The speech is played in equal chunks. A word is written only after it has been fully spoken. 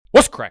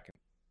cracking?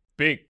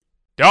 Big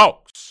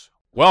dogs.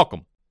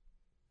 Welcome.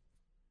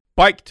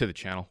 Bike to the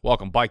channel.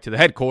 Welcome, Bike to the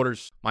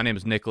headquarters. My name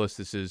is Nicholas.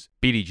 This is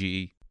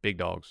BDGE. Big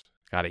dogs.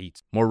 Gotta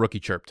eat. More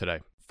rookie chirp today.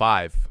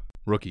 5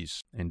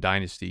 rookies in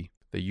Dynasty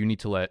that you need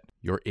to let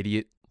your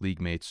idiot league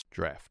mates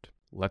draft.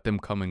 Let them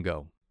come and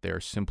go. They are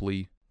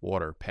simply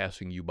water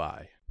passing you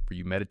by. For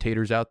you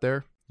meditators out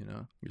there,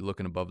 you're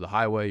looking above the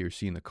highway, you're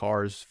seeing the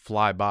cars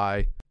fly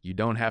by. You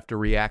don't have to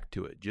react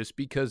to it. Just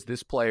because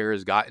this player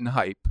has gotten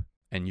hype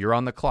and you're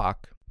on the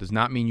clock does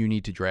not mean you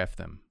need to draft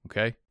them,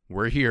 okay?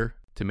 We're here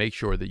to make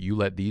sure that you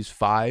let these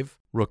 5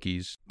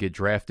 rookies get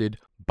drafted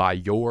by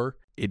your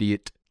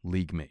idiot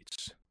league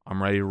mates.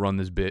 I'm ready to run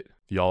this bit.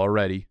 If y'all are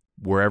ready,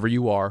 wherever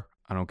you are,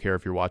 I don't care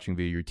if you're watching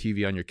via your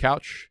TV on your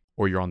couch,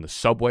 or you're on the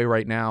subway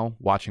right now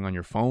watching on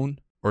your phone,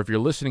 or if you're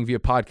listening via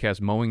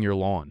podcast mowing your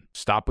lawn.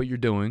 Stop what you're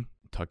doing,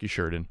 tuck your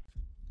shirt in.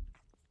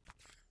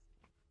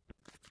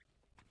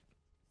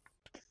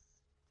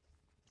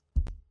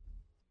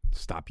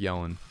 Stop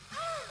yelling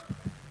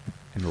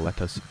and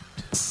let us eat.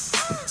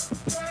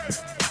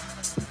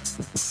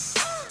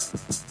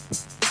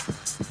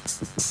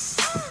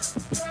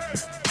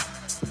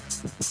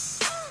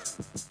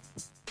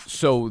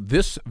 So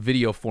this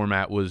video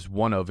format was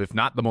one of, if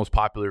not the most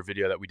popular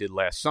video that we did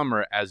last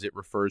summer, as it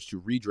refers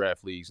to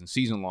redraft leagues and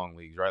season-long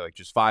leagues, right? Like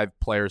just 5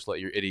 players let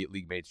your idiot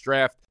league mates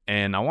draft.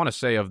 And I want to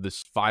say of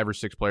this 5 or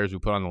 6 players we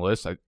put on the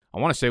list, I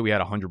want to say we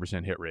had a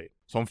 100% hit rate.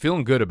 So I'm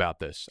feeling good about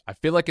this. I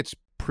feel like it's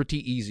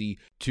pretty easy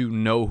to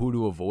know who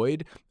to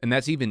avoid. And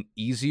that's even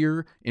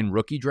easier in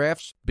rookie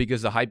drafts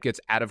because the hype gets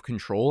out of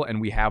control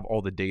and we have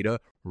all the data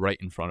right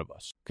in front of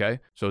us, okay?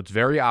 So it's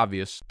very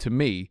obvious to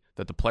me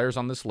that the players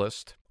on this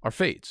list are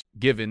fades,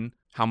 given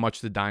how much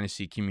the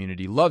Dynasty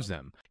community loves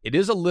them. It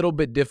is a little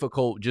bit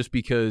difficult just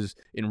because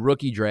in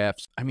rookie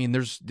drafts,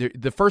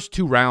 the first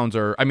 2 rounds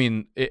are,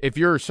 if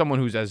you're someone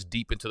who's as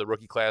deep into the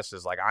rookie class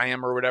as like I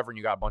am or whatever, and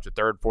you got a bunch of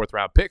 3rd, 4th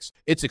round picks,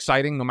 it's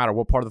exciting no matter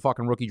what part of the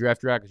fucking rookie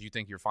draft you're at because you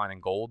think you're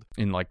finding gold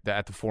in like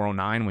at the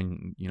 409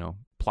 when,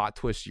 plot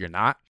twist, you're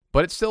not.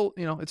 But it's still,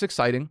 it's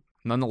exciting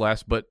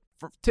nonetheless. But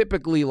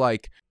typically,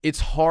 like, it's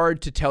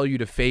hard to tell you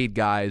to fade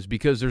guys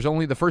because there's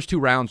only the first 2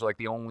 rounds are like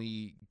the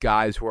only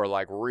guys who are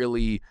like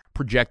really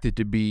projected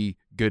to be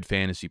good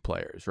fantasy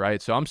players, right?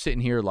 So I'm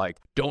sitting here like,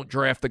 don't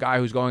draft the guy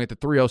who's going at the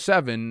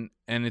 307,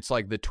 and it's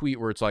like the tweet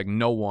where it's like,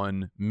 no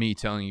one, me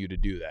telling you to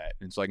do that.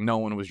 And it's like no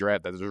one was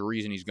drafted. There's a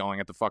reason he's going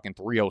at the fucking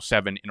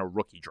 307 in a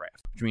rookie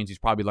draft, which means he's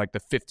probably like the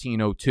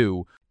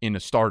 1502 in a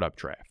startup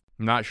draft.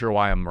 I'm not sure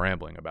why I'm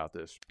rambling about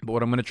this, but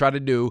what I'm going to try to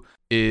do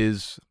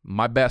is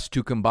my best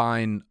to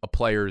combine a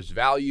player's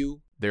value,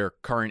 their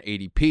current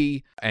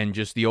ADP, and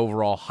just the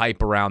overall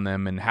hype around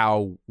them and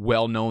how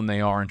well known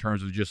they are in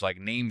terms of just like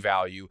name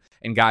value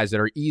and guys that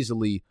are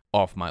easily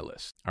off my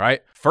list. All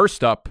right.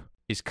 First up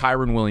is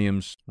Kyren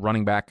Williams,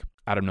 running back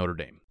out of Notre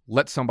Dame.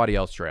 Let somebody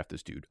else draft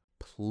this dude.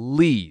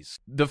 Please.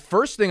 The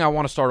first thing I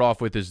want to start off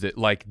with is that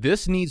like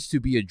this needs to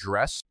be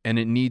addressed, and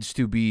it needs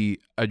to be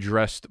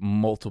addressed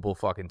multiple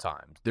fucking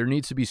times. There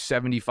needs to be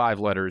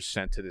 75 letters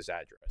sent to this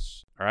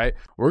address. All right.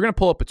 We're going to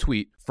pull up a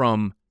tweet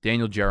from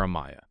Daniel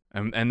Jeremiah.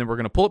 And then we're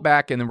going to pull it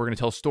back, and then we're going to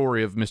tell a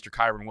story of Mr.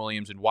 Kyren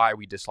Williams and why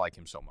we dislike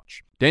him so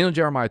much. Daniel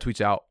Jeremiah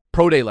tweets out,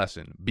 Pro Day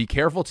lesson. Be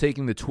careful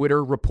taking the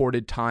Twitter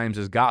reported times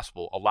as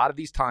gospel. A lot of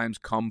these times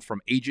come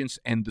from agents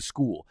and the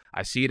school.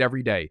 I see it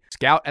every day.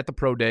 Scout at the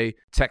Pro Day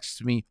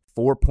texts me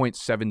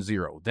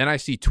 4.70. Then I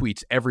see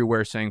tweets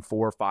everywhere saying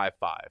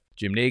 4.55.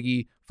 Jim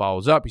Nagy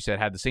follows up. He said,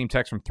 had the same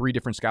text from 3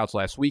 different scouts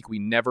last week. We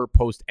never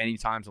post any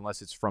times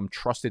unless it's from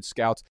trusted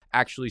scouts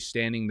actually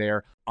standing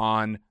there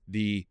on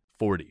the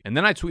 40. And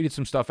then I tweeted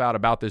some stuff out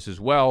about this as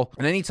well.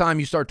 And anytime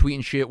you start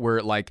tweeting shit where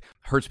it like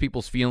hurts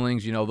people's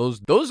feelings,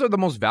 those are the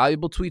most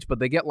valuable tweets, but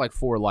they get like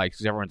 4 likes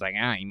because everyone's like,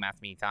 you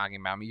must be talking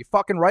about me. You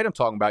fucking right, I'm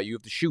talking about you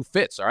if the shoe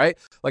fits, all right?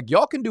 Like,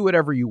 y'all can do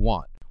whatever you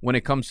want when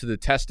it comes to the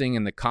testing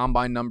and the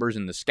combine numbers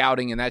and the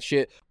scouting and that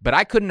shit. But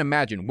I couldn't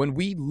imagine when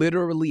we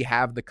literally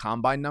have the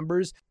combine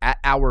numbers at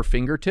our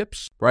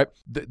fingertips, right?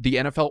 The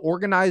NFL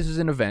organizes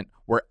an event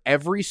where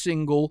every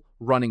single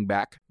running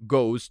back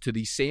goes to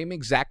the same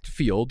exact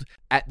field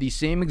at the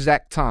same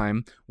exact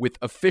time with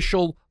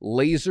official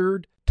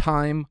lasered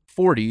time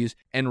 40s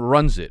and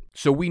runs it.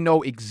 So we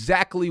know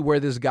exactly where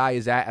this guy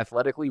is at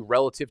athletically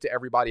relative to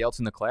everybody else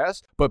in the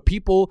class. But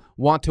people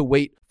want to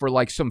wait for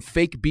like some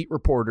fake beat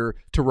reporter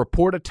to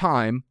report a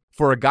time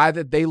for a guy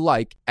that they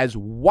like as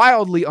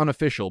wildly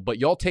unofficial, but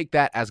y'all take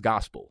that as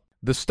gospel.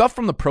 The stuff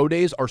from the pro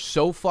days are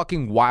so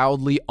fucking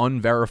wildly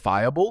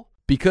unverifiable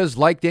because,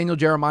 like Daniel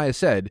Jeremiah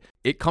said,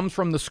 it comes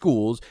from the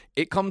schools,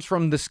 it comes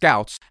from the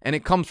scouts, and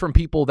it comes from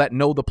people that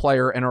know the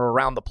player and are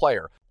around the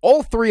player.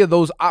 All 3 of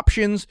those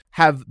options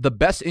have the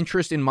best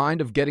interest in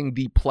mind of getting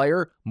the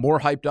player more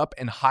hyped up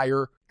and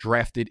higher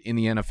drafted in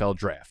the NFL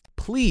draft.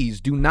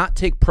 Please do not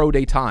take pro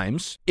day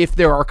times if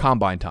there are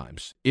combine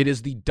times. It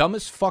is the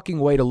dumbest fucking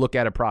way to look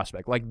at a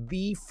prospect. Like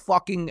the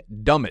fucking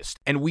dumbest.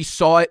 And we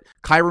saw it.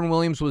 Kyren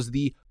Williams was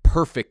the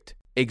perfect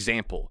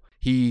example.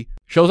 He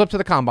shows up to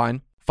the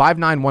combine, 5'9",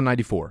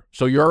 194.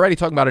 So you're already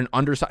talking about an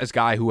undersized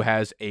guy who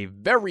has a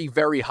very,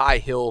 very high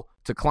hill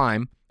to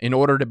climb in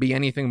order to be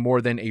anything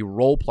more than a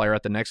role player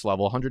at the next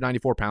level.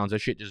 194 pounds, that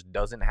shit just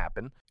doesn't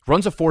happen.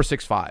 Runs a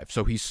 4.65,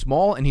 so he's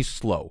small and he's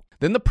slow.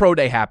 Then the pro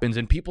day happens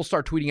and people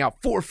start tweeting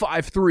out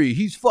 4.53.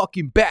 He's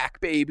fucking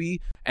back,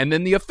 baby. And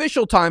then the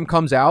official time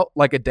comes out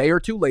like a day or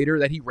two later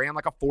that he ran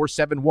like a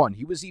 4.71.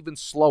 He was even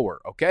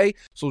slower, okay?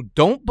 So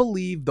don't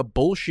believe the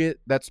bullshit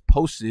that's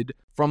posted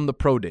from the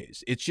pro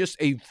days. It's just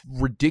a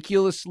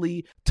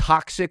ridiculously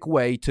toxic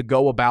way to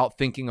go about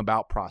thinking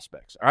about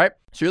prospects, all right?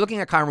 So you're looking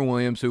at Kyren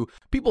Williams, who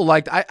people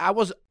liked. I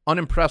was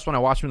unimpressed when I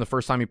watched him the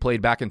first time he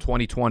played back in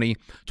 2020.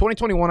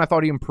 2021, I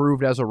thought he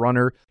improved as a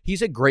runner.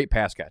 He's a great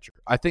pass catcher.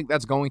 I think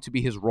that's going to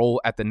be his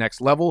role at the next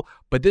level.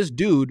 But this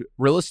dude,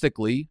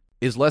 realistically,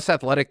 is less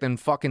athletic than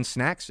fucking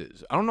Snacks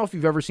is. I don't know if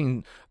you've ever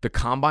seen the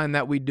combine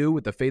that we do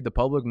with the Fade the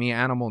Public. Me,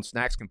 Animal, and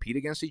Snacks compete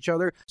against each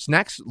other.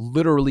 Snacks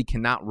literally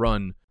cannot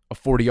run a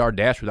 40-yard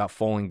dash without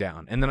falling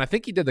down. And then I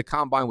think he did the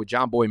combine with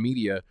John Boy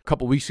Media a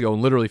couple weeks ago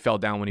and literally fell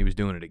down when he was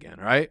doing it again,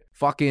 right?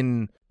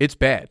 Fucking, it's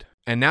bad.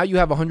 And now you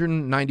have a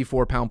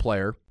 194-pound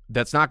player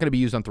that's not going to be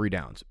used on 3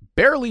 downs.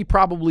 Barely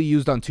probably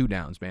used on 2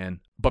 downs, man.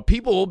 But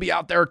people will be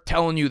out there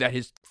telling you that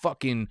his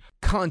fucking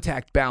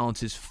contact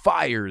balance is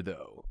fire,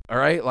 though. All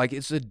right? Like,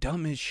 it's the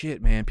dumbest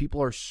shit, man.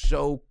 People are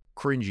so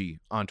cringy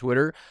on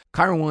Twitter.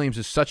 Kyren Williams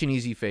is such an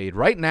easy fade.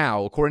 Right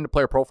now, according to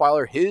Player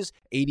Profiler, his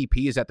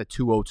ADP is at the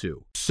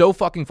 202. So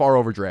fucking far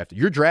overdrafted.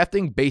 You're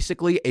drafting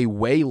basically a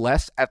way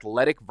less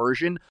athletic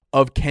version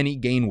of Kenny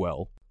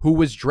Gainwell, who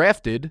was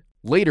drafted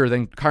later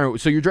than Kyren.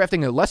 So you're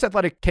drafting a less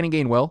athletic Kenny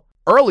Gainwell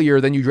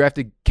earlier than you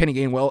drafted Kenny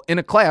Gainwell in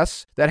a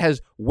class that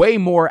has way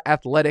more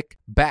athletic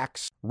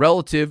backs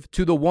relative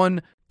to the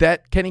one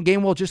that Kenny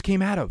Gainwell just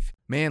came out of.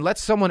 Man, let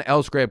someone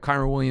else grab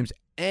Kyren Williams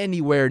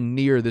anywhere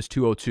near this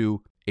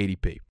 202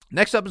 ADP.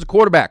 Next up is a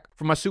quarterback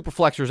for my super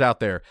flexers out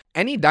there.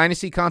 Any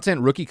dynasty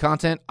content, rookie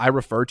content I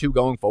refer to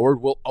going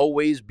forward will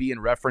always be in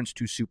reference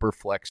to super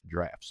flex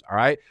drafts. All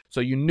right.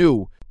 So you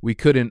knew we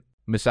couldn't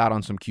miss out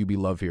on some QB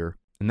love here.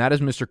 And that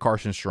is Mr.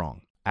 Carson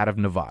Strong out of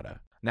Nevada.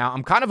 Now,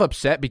 I'm kind of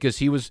upset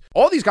because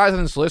all these guys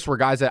on this list were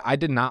guys that I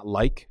did not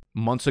like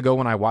months ago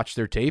when I watched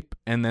their tape,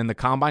 and then the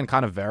combine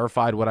kind of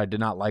verified what I did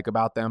not like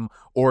about them,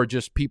 or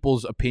just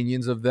people's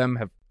opinions of them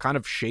have kind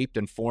of shaped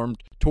and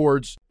formed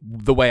towards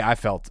the way I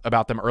felt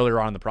about them earlier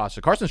on in the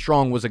process. Carson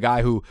Strong was a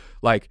guy who,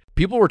 like,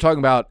 people were talking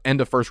about end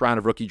of first round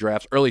of rookie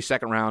drafts, early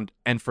second round,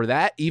 and for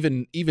that,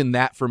 even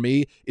that for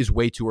me is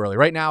way too early.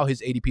 Right now,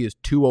 his ADP is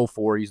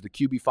 204. He's the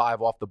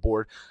QB5 off the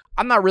board.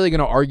 I'm not really going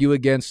to argue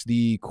against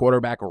the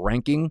quarterback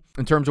ranking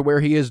in terms of where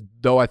he is,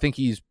 though I think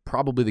he's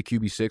probably the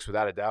QB6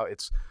 without a doubt.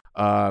 It's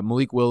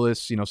Malik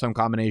Willis, some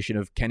combination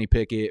of Kenny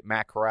Pickett,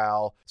 Matt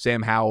Corral,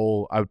 Sam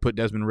Howell. I would put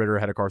Desmond Ridder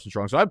ahead of Carson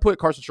Strong. So I'd put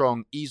Carson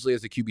Strong easily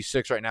as the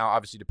QB6 right now,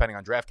 obviously depending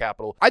on draft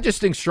capital. I just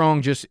think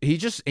Strong he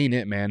just ain't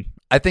it, man.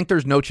 I think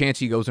there's no chance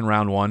he goes in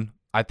round 1.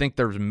 I think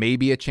there's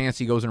maybe a chance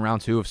he goes in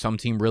round 2 if some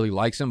team really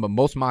likes him, but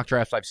most mock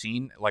drafts I've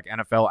seen, like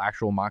NFL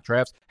actual mock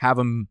drafts, have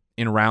him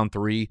in round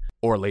 3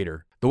 or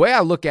later. The way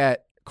I look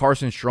at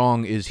Carson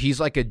Strong is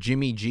he's like a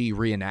Jimmy G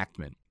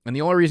reenactment. And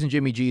the only reason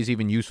Jimmy G is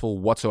even useful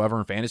whatsoever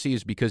in fantasy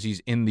is because he's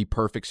in the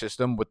perfect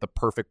system with the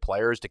perfect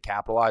players to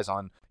capitalize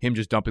on him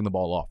just dumping the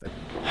ball off.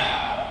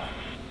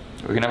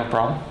 Are we going to have a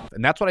problem?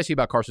 And that's what I see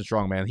about Carson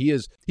Strong, man.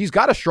 He's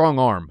got a strong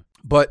arm,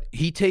 but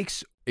he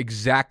takes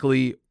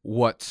exactly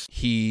what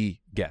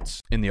he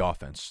gets in the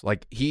offense.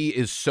 Like, he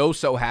is so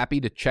happy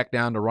to check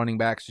down to running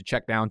backs, to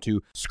check down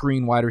to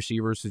screen wide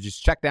receivers, to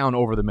just check down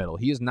over the middle.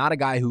 He is not a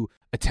guy who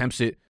attempts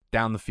it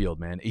down the field,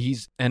 man.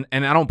 He's and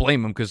I don't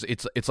blame him because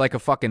it's like a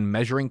fucking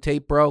measuring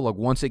tape, bro. Like,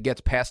 once it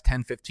gets past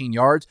 10, 15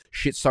 yards,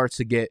 shit starts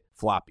to get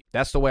floppy.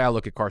 That's the way I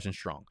look at Carson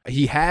Strong.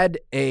 He had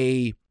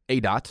a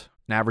dot,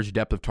 an average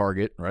depth of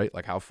target, right?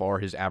 Like how far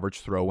his average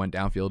throw went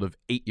downfield of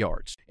 8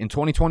 yards. In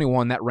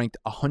 2021, that ranked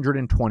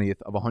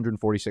 120th of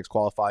 146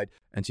 qualified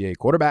NCAA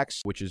quarterbacks,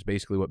 which is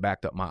basically what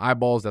backed up my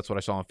eyeballs. That's what I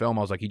saw on film.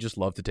 I was like, he just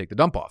loved to take the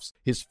dump offs.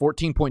 His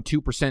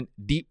 14.2%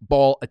 deep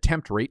ball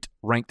attempt rate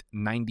ranked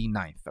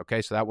 99th.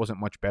 Okay, so that wasn't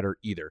much better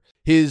either.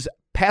 His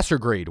passer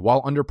grade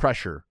while under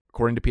pressure,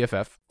 according to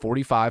PFF,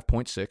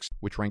 45.6,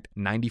 which ranked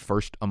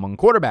 91st among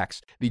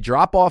quarterbacks. The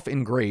drop off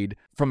in grade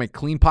from a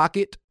clean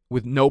pocket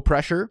with no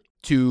pressure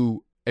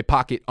to a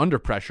pocket under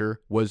pressure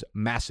was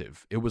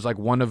massive. It was like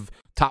one of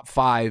top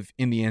 5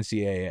 in the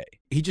NCAA.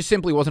 He just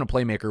simply wasn't a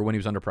playmaker when he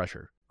was under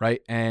pressure,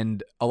 right?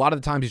 And a lot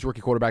of the times these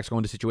rookie quarterbacks go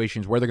into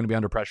situations where they're going to be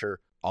under pressure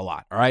a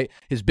lot, all right?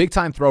 His big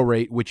time throw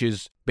rate, which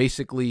is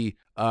basically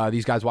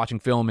these guys watching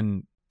film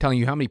and telling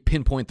you how many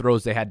pinpoint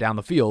throws they had down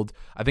the field.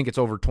 I think it's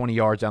over 20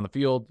 yards down the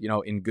field,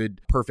 in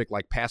good, perfect,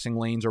 like passing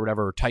lanes or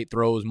whatever, or tight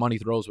throws, money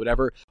throws,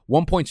 whatever.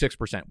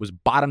 1.6% was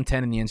bottom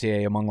 10 in the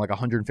NCAA among like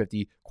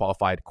 150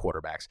 qualified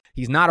quarterbacks.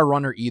 He's not a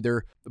runner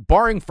either.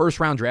 Barring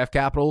first round draft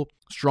capital,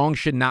 Strong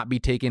should not be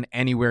taken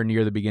anywhere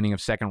near the beginning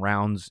of second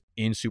rounds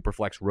in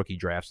Superflex rookie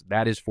drafts.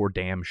 That is for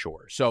damn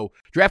sure. So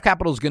draft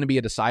capital is going to be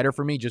a decider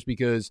for me just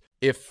because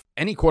if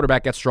any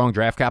quarterback gets strong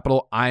draft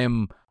capital, I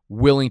am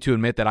willing to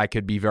admit that I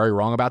could be very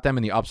wrong about them,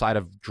 and the upside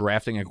of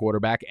drafting a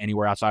quarterback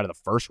anywhere outside of the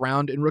first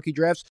round in rookie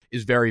drafts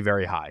is very,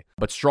 very high.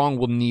 But Strong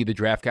will need the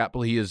draft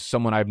capital. He is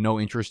someone I have no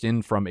interest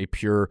in from a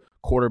pure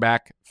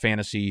quarterback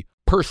fantasy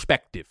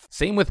perspective.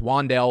 Same with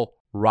Wan'Dale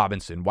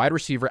Robinson, wide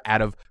receiver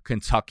out of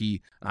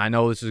Kentucky. I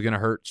know this is going to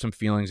hurt some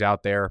feelings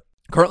out there.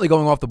 Currently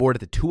going off the board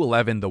at the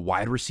 211, the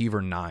wide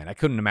receiver 9. I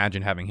couldn't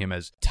imagine having him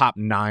as top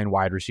 9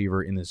 wide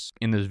receiver in this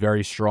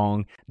very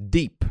strong,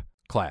 deep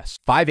class.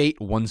 5'8",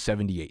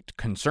 178.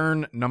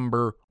 Concern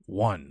number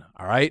 1.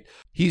 All right.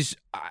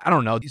 I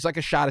don't know. He's like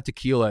a shot of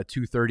tequila at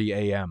 2:30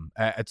 a.m.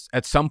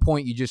 At some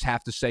point, you just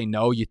have to say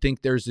no. You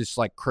think there's this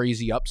like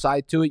crazy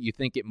upside to it. You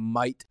think it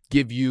might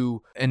give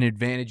you an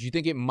advantage. You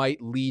think it might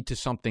lead to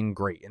something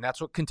great. And that's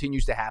what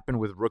continues to happen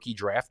with rookie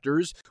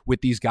drafters,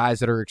 with these guys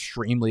that are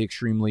extremely,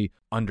 extremely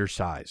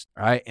undersized.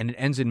 All right. And it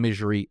ends in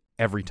misery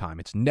every time.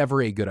 It's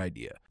never a good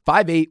idea.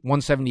 5'8",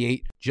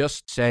 178.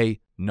 Just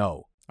say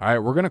no. All right,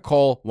 we're going to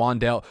call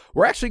Wan'Dale.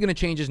 We're actually going to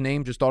change his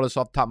name. Just thought this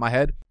off the top of my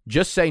head.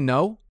 Just say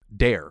no.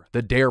 DARE,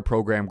 the DARE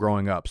program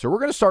growing up. So we're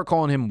going to start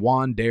calling him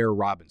Wan'Dale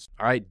Robinson.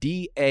 All right,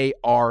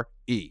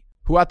 D-A-R-E.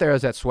 Who out there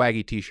has that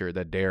swaggy T-shirt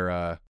that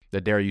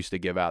DARE used to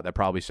give out that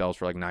probably sells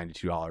for like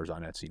 $92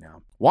 on Etsy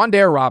now?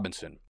 Wan'Dale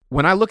Robinson.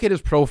 When I look at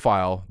his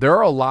profile, there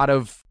are a lot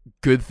of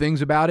good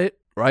things about it.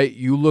 Right?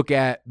 You look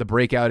at the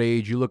breakout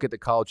age, you look at the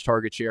college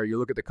target share, you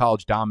look at the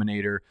college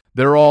dominator.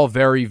 They're all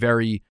very,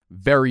 very,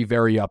 very,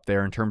 very up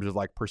there in terms of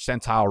like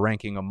percentile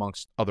ranking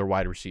amongst other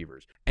wide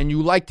receivers. And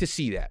you like to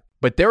see that.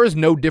 But there is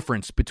no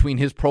difference between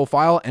his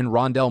profile and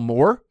Rondale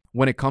Moore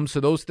when it comes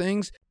to those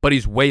things, but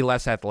he's way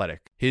less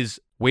athletic. His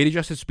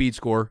weight-adjusted speed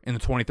score in the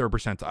 23rd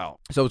percentile.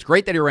 So it's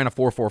great that he ran a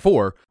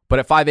 4.44, but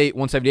at 5'8",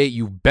 178,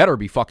 you better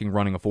be fucking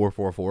running a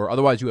 4.44.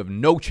 Otherwise, you have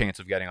no chance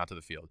of getting onto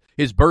the field.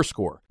 His burst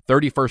score,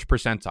 31st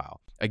percentile.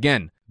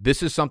 Again,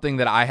 this is something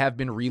that I have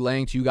been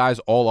relaying to you guys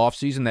all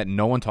offseason that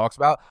no one talks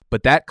about,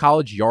 but that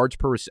college yards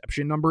per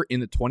reception number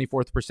in the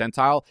 24th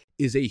percentile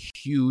is a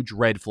huge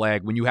red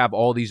flag when you have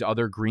all these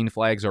other green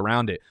flags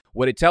around it.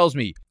 What it tells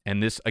me,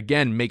 and this,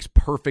 again, makes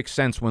perfect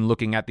sense when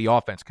looking at the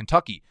offense,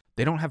 Kentucky,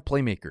 they don't have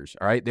playmakers,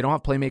 all right? They don't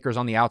have playmakers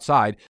on the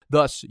outside.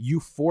 Thus, you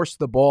force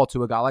the ball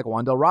to a guy like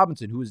Wan'Dale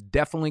Robinson, who is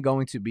definitely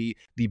going to be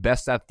the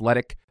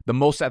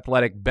most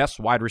athletic, best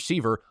wide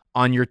receiver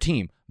on your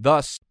team,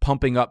 thus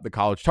pumping up the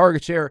college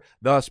target share,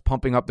 thus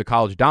pumping up the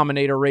college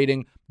dominator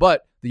rating.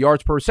 But the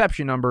yards per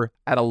reception number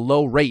at a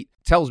low rate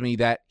tells me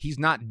that he's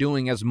not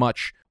doing as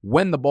much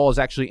when the ball is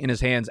actually in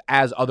his hands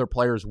as other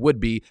players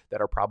would be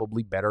that are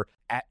probably better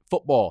at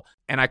football.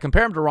 And I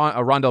compare him to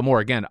Rondale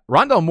Moore. Again,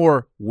 Rondale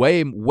Moore,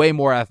 way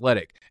more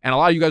athletic. And a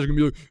lot of you guys are going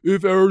to be like,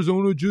 if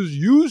Arizona just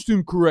used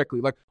him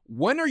correctly. Like,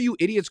 when are you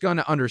idiots going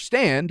to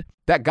understand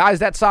that guys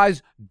that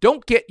size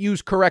don't get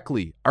used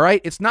correctly? All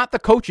right? It's not the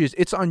coaches.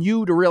 It's on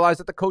you to realize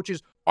that the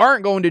coaches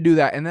aren't going to do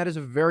that. And that is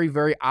a very,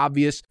 very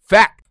obvious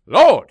fact.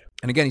 Lord.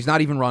 And again, he's not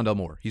even Rondale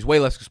Moore. He's way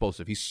less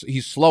explosive.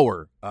 He's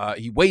slower.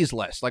 He weighs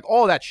less. Like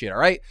all that shit, all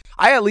right?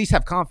 I at least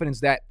have confidence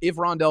that if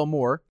Rondale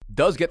Moore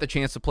does get the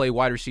chance to play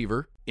wide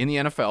receiver in the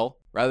NFL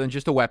rather than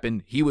just a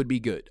weapon, he would be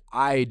good.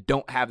 I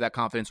don't have that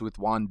confidence with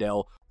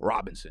Wan'Dale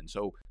Robinson.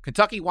 So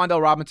Kentucky,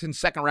 Wan'Dale Robinson,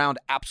 second round,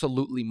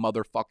 absolutely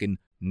motherfucking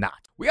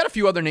not. We got a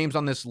few other names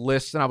on this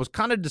list, and I was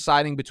kind of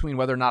deciding between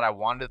whether or not I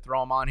wanted to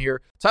throw him on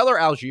here. Tyler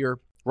Algier,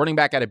 running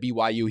back out of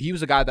BYU. He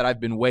was a guy that I've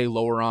been way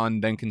lower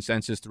on than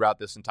consensus throughout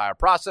this entire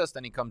process.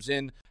 Then he comes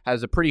in,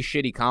 has a pretty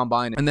shitty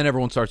combine, and then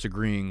everyone starts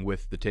agreeing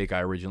with the take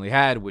I originally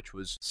had, which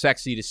was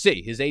sexy to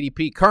see. His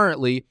ADP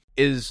currently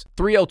is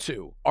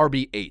 302,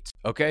 RB8.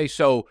 Okay,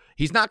 so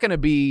he's not going to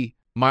be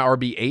my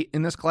RB8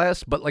 in this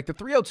class, but like the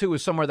 302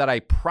 is somewhere that I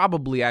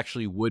probably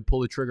actually would pull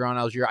the trigger on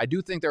Algier. I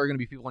do think there are going to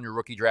be people in your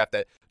rookie draft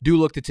that do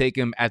look to take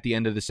him at the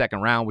end of the second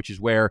round, which is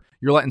where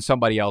you're letting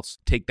somebody else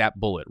take that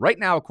bullet. Right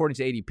now, according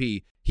to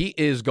ADP, he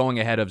is going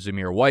ahead of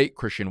Zamir White,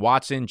 Christian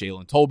Watson,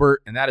 Jalen Tolbert,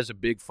 and that is a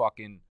big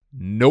fucking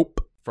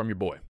nope from your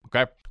boy,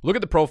 okay? Look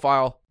at the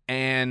profile,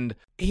 and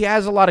he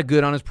has a lot of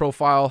good on his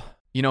profile.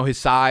 You know, his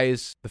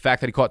size, the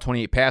fact that he caught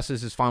 28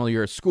 passes his final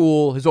year at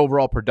school, his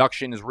overall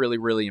production is really,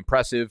 really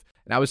impressive.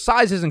 Now, his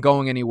size isn't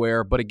going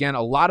anywhere, but again,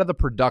 a lot of the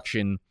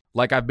production,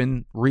 like I've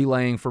been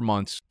relaying for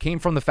months, came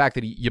from the fact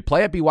that you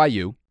play at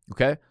BYU,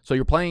 okay? So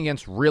you're playing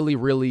against really,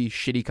 really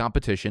shitty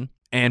competition.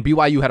 And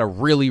BYU had a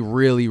really,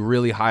 really,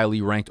 really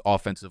highly ranked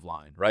offensive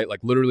line, right?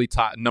 Like literally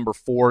number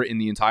 4 in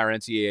the entire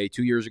NCAA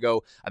 2 years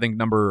ago. I think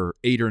number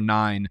 8 or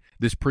 9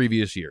 this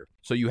previous year.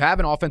 So you have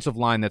an offensive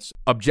line that's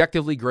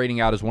objectively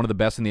grading out as one of the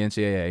best in the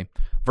NCAA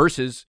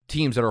versus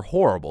teams that are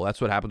horrible.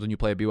 That's what happens when you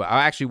play at BYU.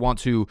 I actually want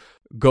to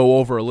go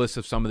over a list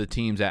of some of the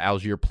teams that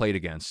Algier played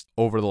against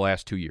over the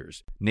last 2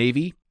 years.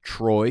 Navy,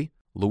 Troy,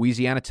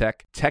 Louisiana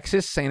Tech,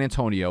 Texas San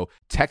Antonio,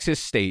 Texas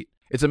State.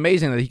 It's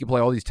amazing that he can play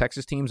all these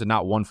Texas teams and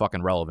not one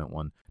fucking relevant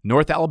one.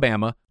 North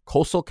Alabama,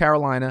 Coastal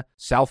Carolina,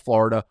 South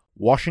Florida,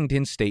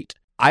 Washington State,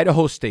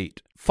 Idaho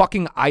State,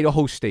 fucking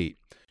Idaho State,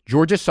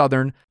 Georgia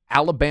Southern,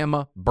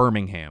 Alabama,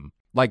 Birmingham.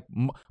 Like,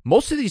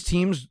 most of these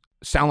teams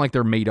sound like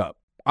they're made up.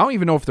 I don't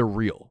even know if they're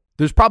real.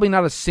 There's probably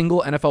not a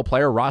single NFL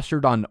player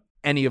rostered on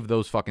any of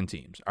those fucking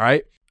teams. All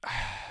right.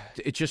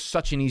 It's just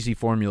such an easy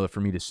formula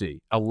for me to see.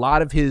 A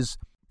lot of his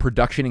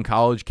production in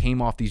college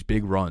came off these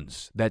big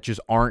runs that just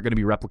aren't going to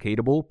be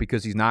replicatable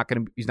because he's not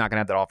going to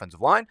have that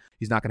offensive line.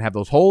 He's not going to have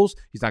those holes.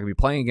 He's not going to be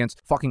playing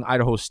against fucking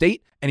Idaho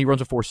State, and he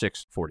runs a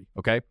 4.6 40.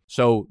 Okay.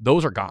 So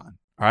those are gone.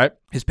 All right.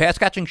 His pass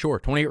catching, sure.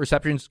 28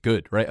 receptions,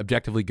 good, right?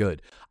 Objectively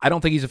good. I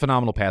don't think he's a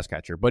phenomenal pass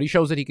catcher, but he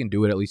shows that he can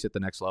do it at least at the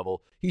next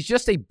level. He's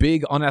just a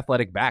big,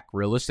 unathletic back,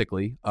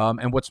 realistically.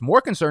 And what's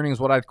more concerning is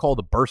what I'd call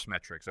the burst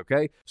metrics,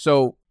 okay?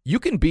 So you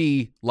can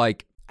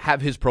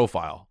have his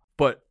profile,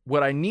 but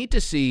what I need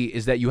to see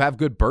is that you have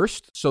good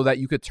burst so that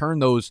you could turn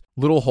those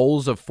little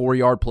holes of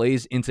 4-yard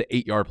plays into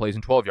 8-yard plays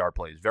and 12-yard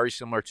plays, very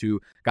similar to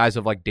guys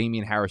of like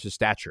Damian Harris's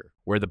stature,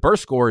 where the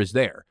burst score is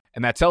there.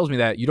 And that tells me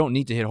that you don't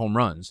need to hit home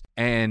runs.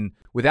 And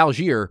with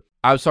Allgeier,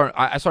 I started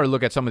to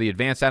look at some of the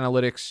advanced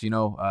analytics,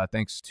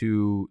 thanks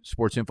to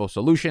Sports Info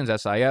Solutions,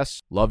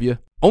 SIS. Love you.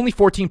 Only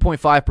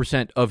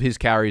 14.5% of his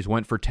carries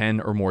went for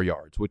 10 or more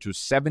yards, which was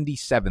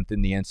 77th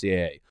in the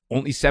NCAA.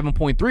 Only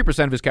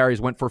 7.3% of his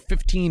carries went for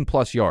 15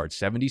 plus yards,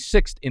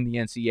 76th in the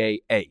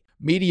NCAA.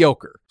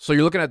 Mediocre. So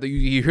you're looking at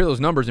you hear those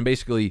numbers, and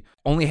basically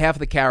only half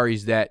of the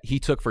carries that he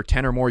took for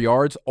 10 or more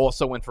yards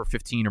also went for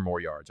 15 or more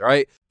yards. All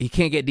right. He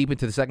can't get deep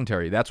into the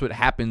secondary. That's what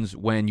happens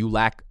when you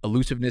lack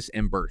elusiveness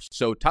and burst.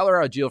 So Tyler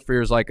Allgeier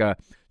feels like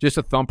just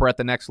a thumper at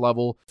the next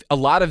level. A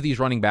lot of these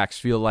running backs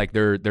feel like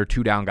they're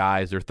 2-down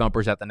guys. They're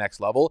thumpers at the next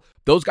level.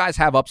 Those guys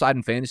have upside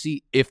in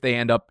fantasy if they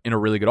end up in a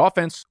really good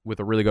offense with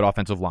a really good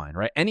offensive line,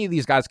 right? Any of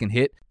these guys can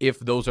hit if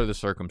those are the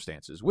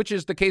circumstances, which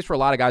is the case for a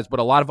lot of guys, but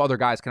a lot of other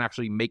guys can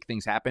actually make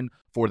things happen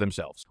for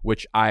themselves,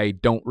 which I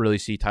don't really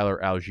see Tyler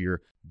Allgeier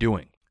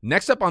doing.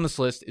 Next up on this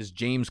list is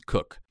James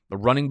Cook, the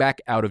running back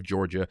out of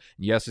Georgia.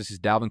 Yes, this is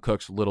Dalvin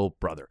Cook's little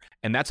brother.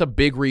 And that's a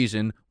big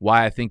reason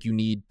why I think you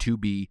need to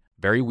be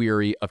very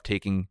weary of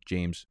taking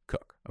James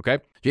Cook, okay?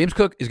 James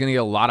Cook is going to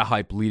get a lot of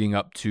hype leading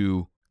up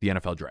to the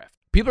NFL draft.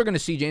 People are going to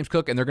see James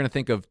Cook, and they're going to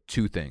think of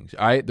two things,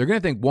 all right? They're going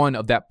to think, one,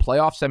 of that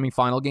playoff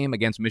semifinal game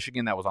against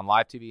Michigan that was on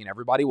live TV and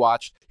everybody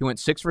watched. He went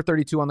 6 for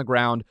 32 on the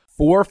ground,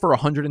 4 for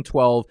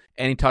 112,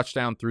 and he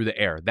touchdown through the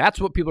air.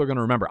 That's what people are going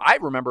to remember. I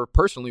remember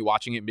personally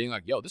watching it and being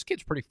like, yo, this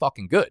kid's pretty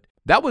fucking good.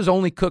 That was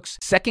only Cook's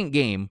second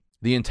game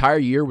the entire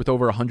year with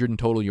over 100 in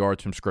total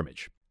yards from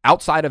scrimmage.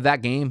 Outside of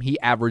that game, he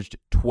averaged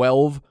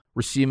 12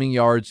 receiving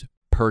yards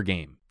per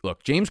game.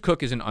 Look, James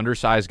Cook is an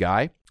undersized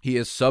guy. He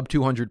is sub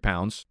 200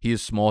 pounds. He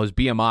is small. His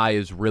BMI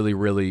is really,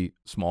 really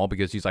small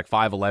because he's like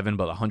 5'11",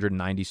 but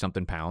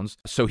 190-something pounds.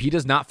 So he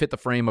does not fit the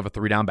frame of a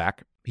 3-down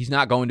back. He's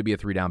not going to be a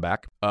 3-down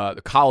back.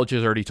 The college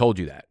has already told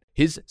you that.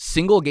 His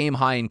single game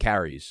high in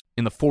carries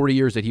in the 40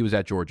 years that he was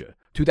at Georgia,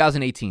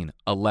 2018,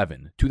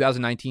 11,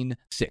 2019,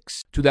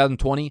 6,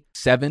 2020,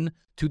 7,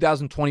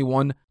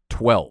 2021,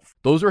 12.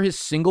 Those are his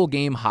single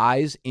game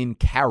highs in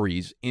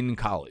carries in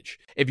college.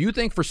 If you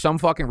think for some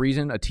fucking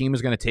reason a team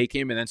is going to take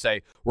him and then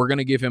say, we're going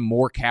to give him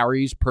more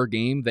carries per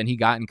game than he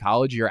got in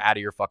college, you're out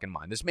of your fucking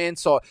mind. This man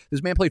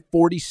played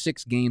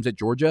 46 games at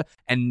Georgia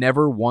and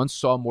never once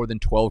saw more than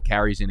 12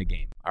 carries in a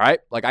game. All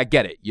right? Like, I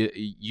get it.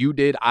 You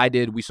did, I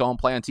did. We saw him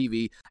play on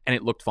TV and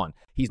it looked fun.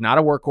 He's not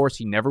a workhorse.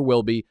 He never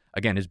will be.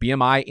 Again, his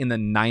BMI in the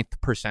 9th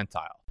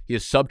percentile. He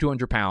is sub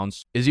 200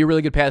 pounds. Is he a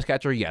really good pass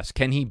catcher? Yes.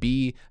 Can he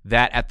be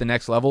that at the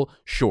next level?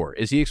 Sure.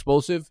 Is he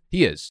explosive?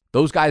 He is.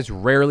 Those guys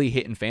rarely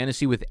hit in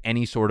fantasy with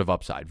any sort of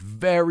upside.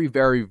 Very,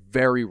 very,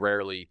 very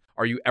rarely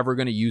are you ever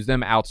going to use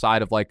them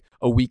outside of like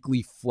a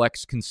weekly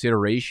flex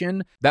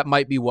consideration. That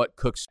might be what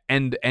Cook's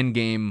end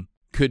game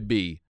could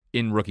be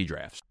in rookie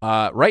drafts.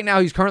 Right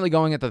now, he's currently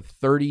going at the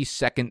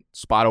 32nd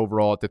spot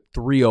overall at the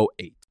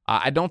 308.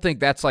 I don't think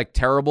that's like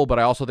terrible, but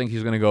I also think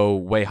he's going to go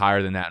way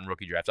higher than that in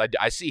rookie drafts.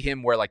 I see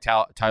him where like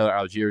Tyler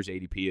Allgeier's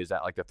ADP is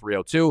at like the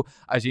 302.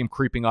 I see him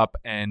creeping up,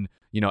 and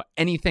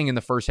anything in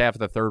the first half of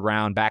the third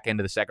round, back end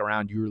of the second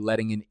round, you're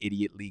letting an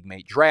idiot league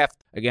mate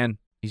draft. Again,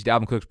 he's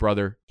Dalvin Cook's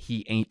brother.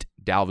 He ain't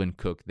Dalvin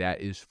Cook.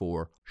 That is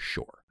for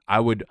sure.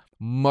 I would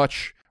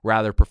much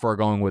rather prefer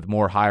going with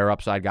more higher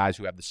upside guys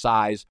who have the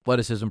size,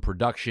 athleticism,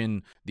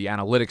 production. The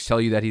analytics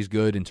tell you that he's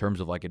good in terms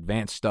of like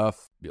advanced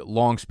stuff,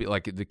 long speed,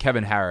 like the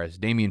Kevin Harris,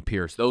 Dameon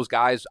Pierce. Those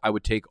guys I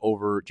would take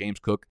over James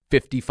Cook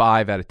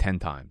 55 out of 10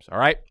 times. All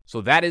right.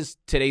 So that is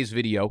today's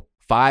video.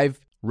 5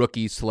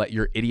 rookies to let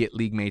your idiot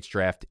league mates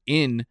draft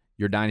in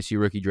your dynasty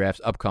rookie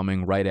drafts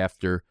upcoming right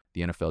after the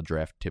NFL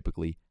draft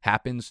typically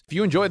happens. If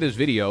you enjoyed this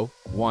video,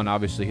 one,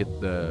 obviously hit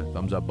the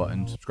thumbs up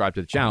button, subscribe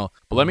to the channel,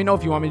 but let me know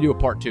if you want me to do a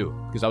part 2,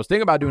 because I was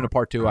thinking about doing a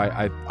part 2.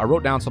 I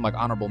wrote down some like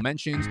honorable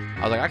mentions.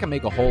 I was like, I can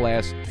make a whole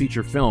ass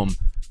feature film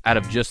out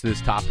of just this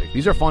topic.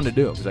 These are fun to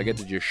do because I get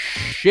to just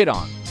shit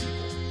on them.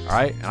 All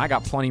right. And I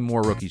got plenty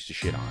more rookies to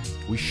shit on.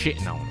 We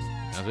shitting on them.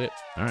 That's it.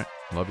 All right.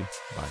 Love you.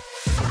 Bye.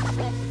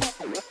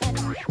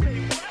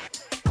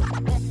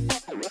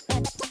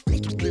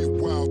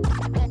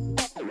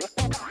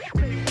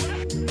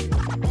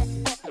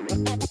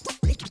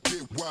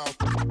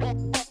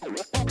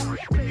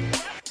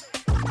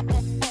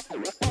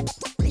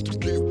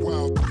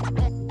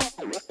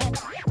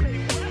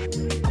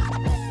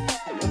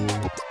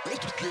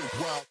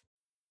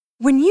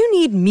 When you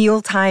need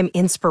mealtime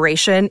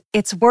inspiration,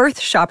 it's worth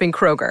shopping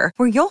Kroger,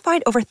 where you'll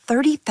find over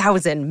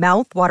 30,000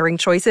 mouth-watering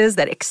choices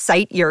that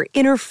excite your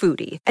inner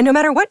foodie. And no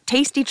matter what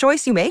tasty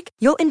choice you make,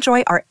 you'll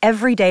enjoy our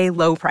everyday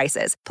low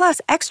prices, plus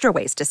extra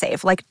ways to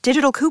save, like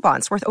digital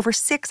coupons worth over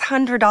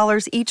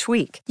 $600 each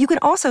week. You can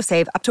also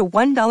save up to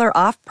 $1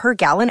 off per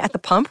gallon at the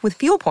pump with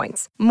fuel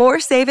points. More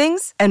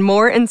savings and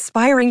more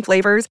inspiring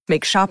flavors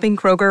make shopping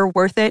Kroger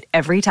worth it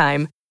every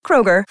time.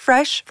 Kroger,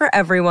 fresh for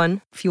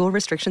everyone. Fuel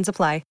restrictions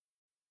apply.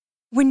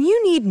 When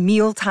you need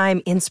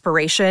mealtime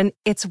inspiration,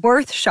 it's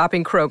worth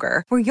shopping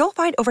Kroger, where you'll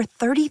find over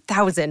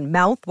 30,000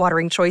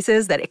 mouth-watering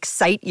choices that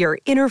excite your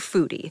inner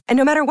foodie. And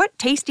no matter what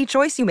tasty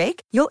choice you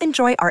make, you'll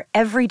enjoy our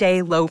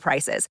everyday low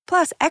prices,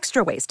 plus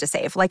extra ways to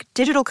save, like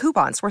digital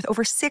coupons worth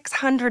over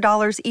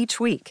 $600 each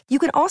week. You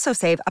can also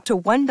save up to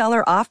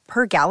 $1 off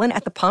per gallon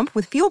at the pump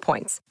with fuel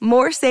points.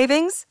 More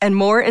savings and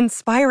more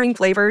inspiring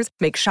flavors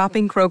make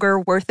shopping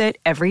Kroger worth it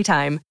every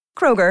time.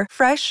 Kroger,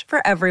 fresh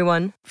for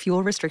everyone.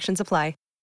 Fuel restrictions apply.